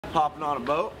Hopping on a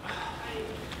boat.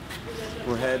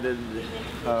 We're headed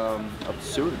up to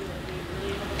Seward.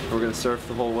 We're gonna surf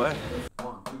the whole way.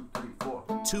 1, 2, 3,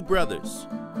 4. Two brothers,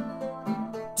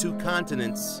 two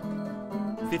continents,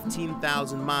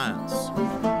 15,000 miles.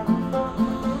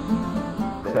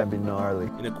 That'd be gnarly.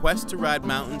 In a quest to ride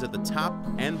mountains at the top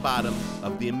and bottom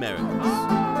of the Americas.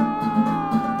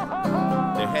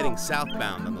 They're heading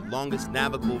southbound on the longest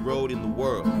navigable road in the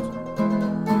world.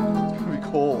 It's gonna be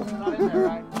cold.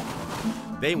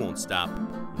 They won't stop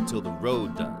until the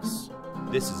road does.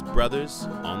 This is Brothers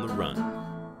on the Run.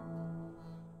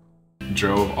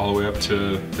 Drove all the way up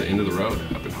to the end of the road,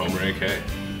 up in Homer, AK.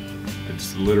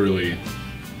 It's literally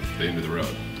the end of the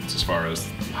road. It's as far as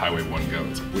Highway 1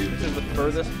 goes. This is the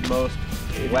furthest, most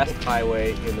west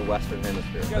highway in the Western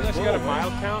Hemisphere. You guys actually got a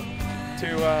mile count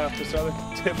to the southern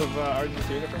tip of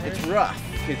Argentina from here? It's rough.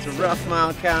 It's a rough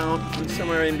mile count. It's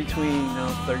somewhere in between,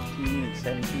 13 and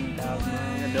 17,000 miles.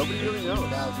 Yeah, nobody really knows.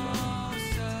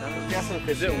 I'm guessing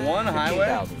Is it one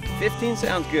highway? 15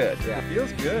 sounds good. Yeah. It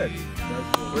feels good.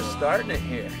 We're starting it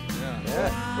here.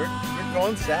 Yeah. We're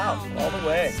going south all the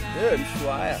way. Good.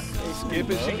 Ushuaia. Skip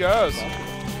as she goes.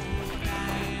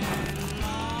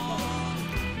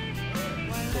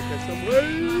 Look at some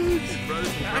waves.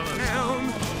 Back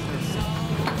down.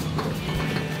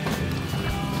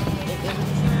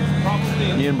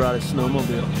 Ian brought his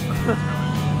snowmobile.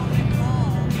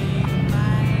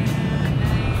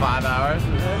 5 hours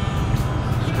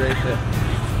straight to.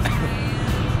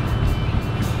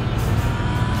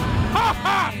 Ha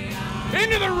ha!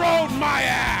 Into the road, my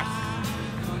ass!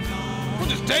 We'll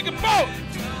just take a boat!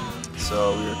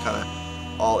 So we were kind of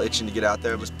all itching to get out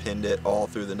there. Was pinned it all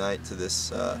through the night to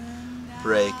this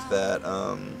break that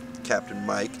Captain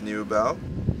Mike knew about.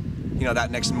 You know,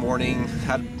 that next morning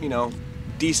had,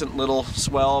 decent little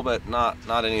swell, but not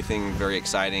anything very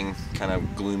exciting. Kind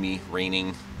of gloomy,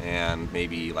 raining, and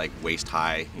maybe like waist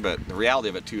high. But the reality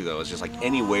of it too, though, is just like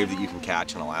any wave that you can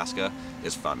catch in Alaska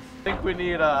is fun. I think we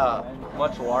need a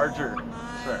much larger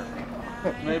surf.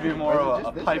 Maybe more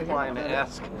of a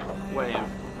pipeline-esque wave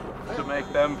to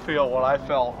make them feel what I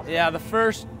felt. Yeah, the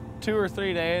first 2 or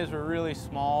 3 days were really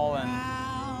small and,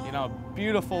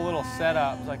 beautiful little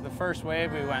setups. Like the first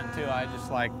wave we went to, I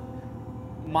just like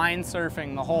mind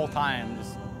surfing the whole time.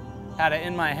 Just had it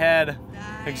in my head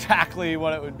exactly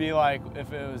what it would be like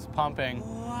if it was pumping.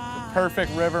 The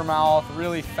perfect river mouth,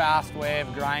 really fast wave,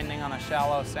 grinding on a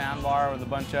shallow sandbar with a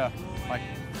bunch of like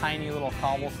tiny little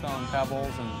cobblestone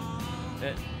pebbles, and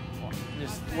it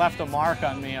just left a mark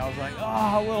on me. I was like,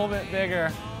 oh, a little bit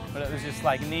bigger, but it was just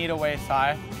like knee to waist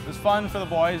high. It was fun for the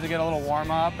boys to get a little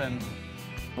warm up. And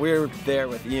we're there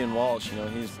with Ian Walsh,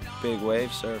 he's a big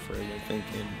wave surfer. We're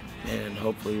thinking, man,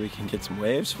 hopefully we can get some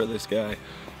waves for this guy.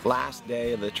 Last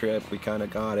day of the trip, we kind of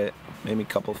got it, maybe a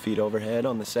couple feet overhead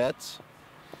on the sets.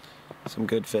 Some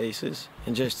good faces,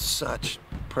 and just such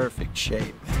perfect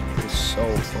shape. It was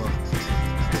so fun.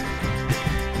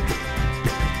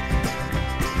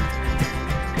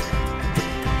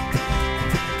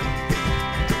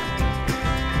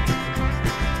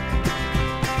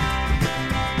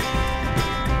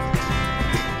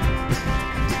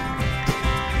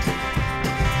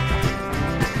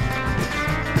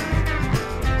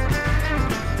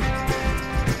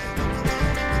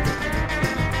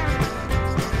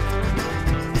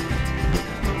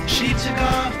 She took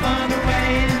off on her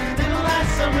way in the middle of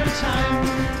summertime.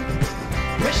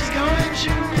 Where she's going, she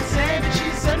wouldn't say, but she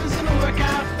said it was gonna work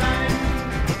out fine.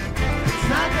 It's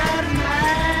not that I'm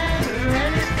mad or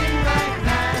anything like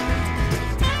that.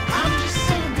 I'm just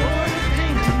so bored of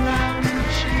hanging around,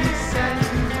 she said.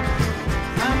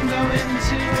 I'm going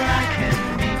to where I can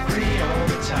be free all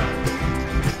the time.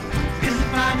 'Cause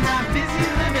if I'm not busy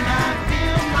living, I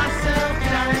feel myself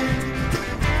dying.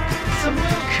 Some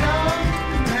will come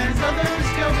as others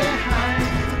go behind.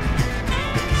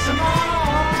 Some are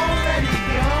already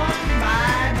gone,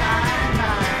 bye, bye,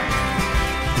 bye.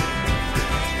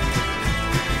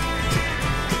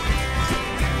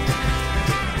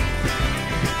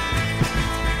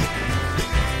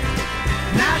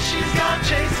 Now she's gone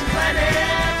chasing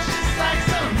planets, just like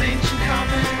some ancient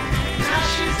comet. Now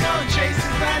she's gone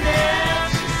chasing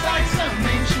planets, just like some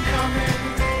ancient comet.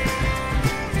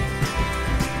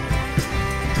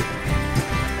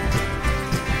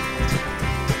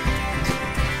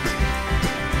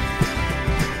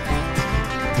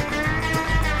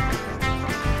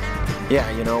 Yeah,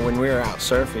 when we were out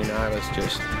surfing, I was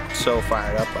just so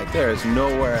fired up. Like, there is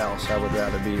nowhere else I would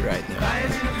rather be right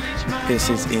now. This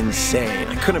is insane.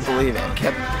 I couldn't believe it. I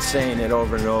kept saying it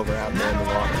over and over out there in the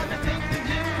water.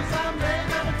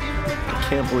 I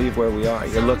can't believe where we are.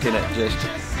 You're looking at just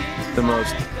the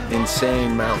most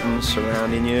insane mountains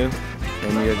surrounding you,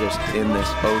 and you're just in this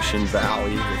ocean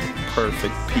valley with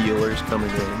perfect peelers coming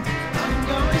in. I'm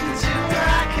going to where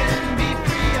I can be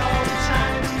free all the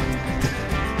time.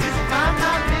 'Cause if I'm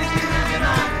not with you, then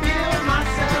I feel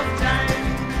myself dying.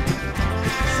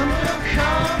 Some will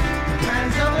come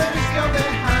as others go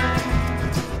behind.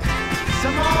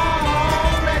 Some are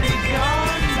already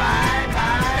gone. Bye,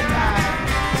 bye, bye.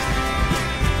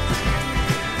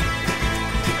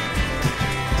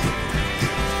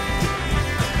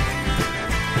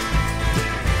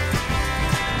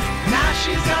 Now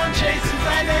she's gone chasing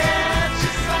planets,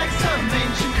 just like some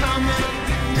ancient comet.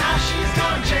 Now she's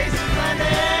gone chasing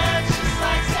planets, just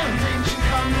like some ancient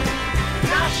comet.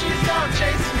 Now she's gone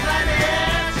chasing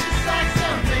planets, just like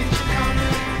some ancient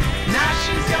comet. Now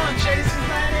she's gone chasing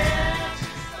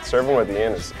planets. Surfing with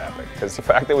Ian is epic, because the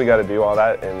fact that we got to do all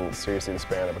that in seriously the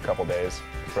span of a couple days,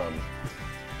 from,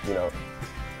 you know,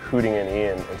 hooting in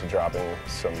Ian into dropping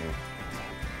some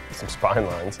spine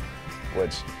lines,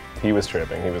 which he was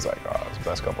tripping. He was like, oh, it's the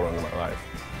best couple runs of my life.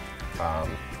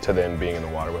 To then being in the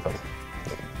water with him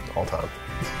all time.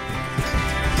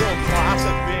 So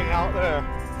classic being out there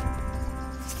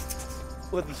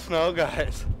with the snow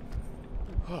guys.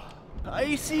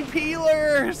 Icy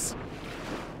peelers!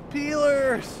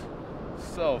 Peelers!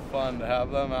 So fun to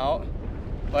have them out.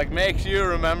 Like, makes you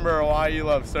remember why you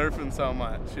love surfing so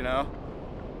much, you know?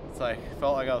 It's like,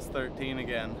 felt like I was 13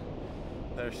 again.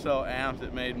 They're so amped,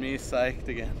 it made me psyched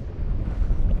again.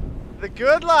 The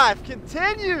good life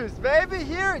continues, baby,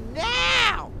 here and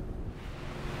now!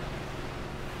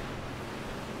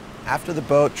 After the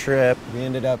boat trip, we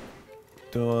ended up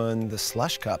doing the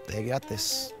Slush Cup. They got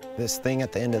this thing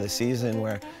at the end of the season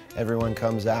where everyone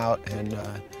comes out and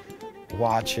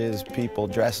watches people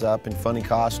dress up in funny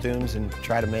costumes and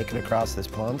try to make it across this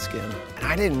pond skim. And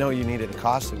I didn't know you needed a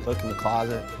costume. Look in the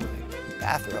closet,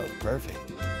 bathrobe, perfect.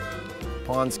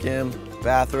 Pond skim,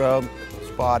 bathrobe,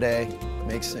 spa day,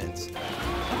 makes sense.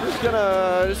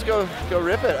 We're just gonna go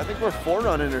rip it. I think we're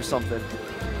forerunning or something.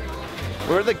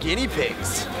 We're the guinea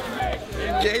pigs.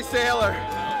 Jay Sailor,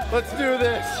 let's do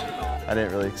this. I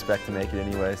didn't really expect to make it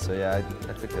anyway, so yeah,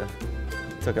 I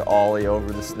took an ollie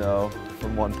over the snow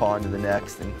from one pond to the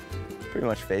next and pretty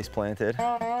much face planted.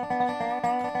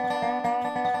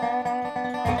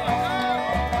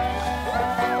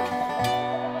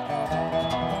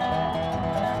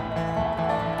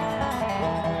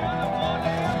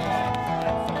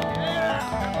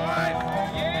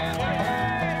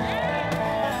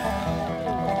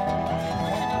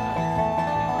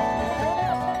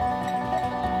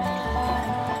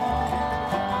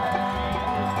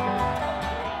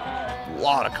 A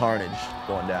lot of carnage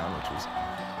going down, which was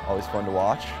always fun to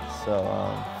watch. So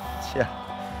yeah,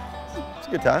 it's a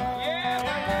good time.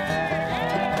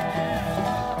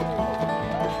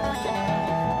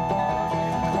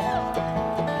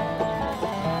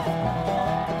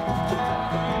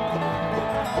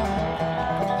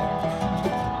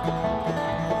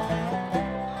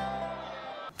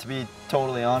 To be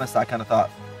totally honest, I kind of thought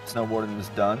snowboarding was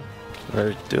done.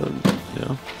 We're doing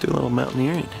a little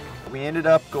mountaineering. We ended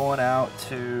up going out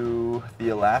to the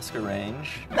Alaska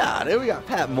range. Nah, there we got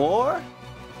Pat Moore.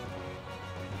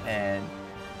 And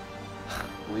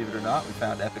believe it or not, we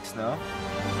found epic snow.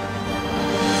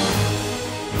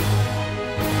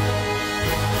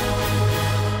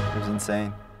 It was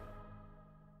insane.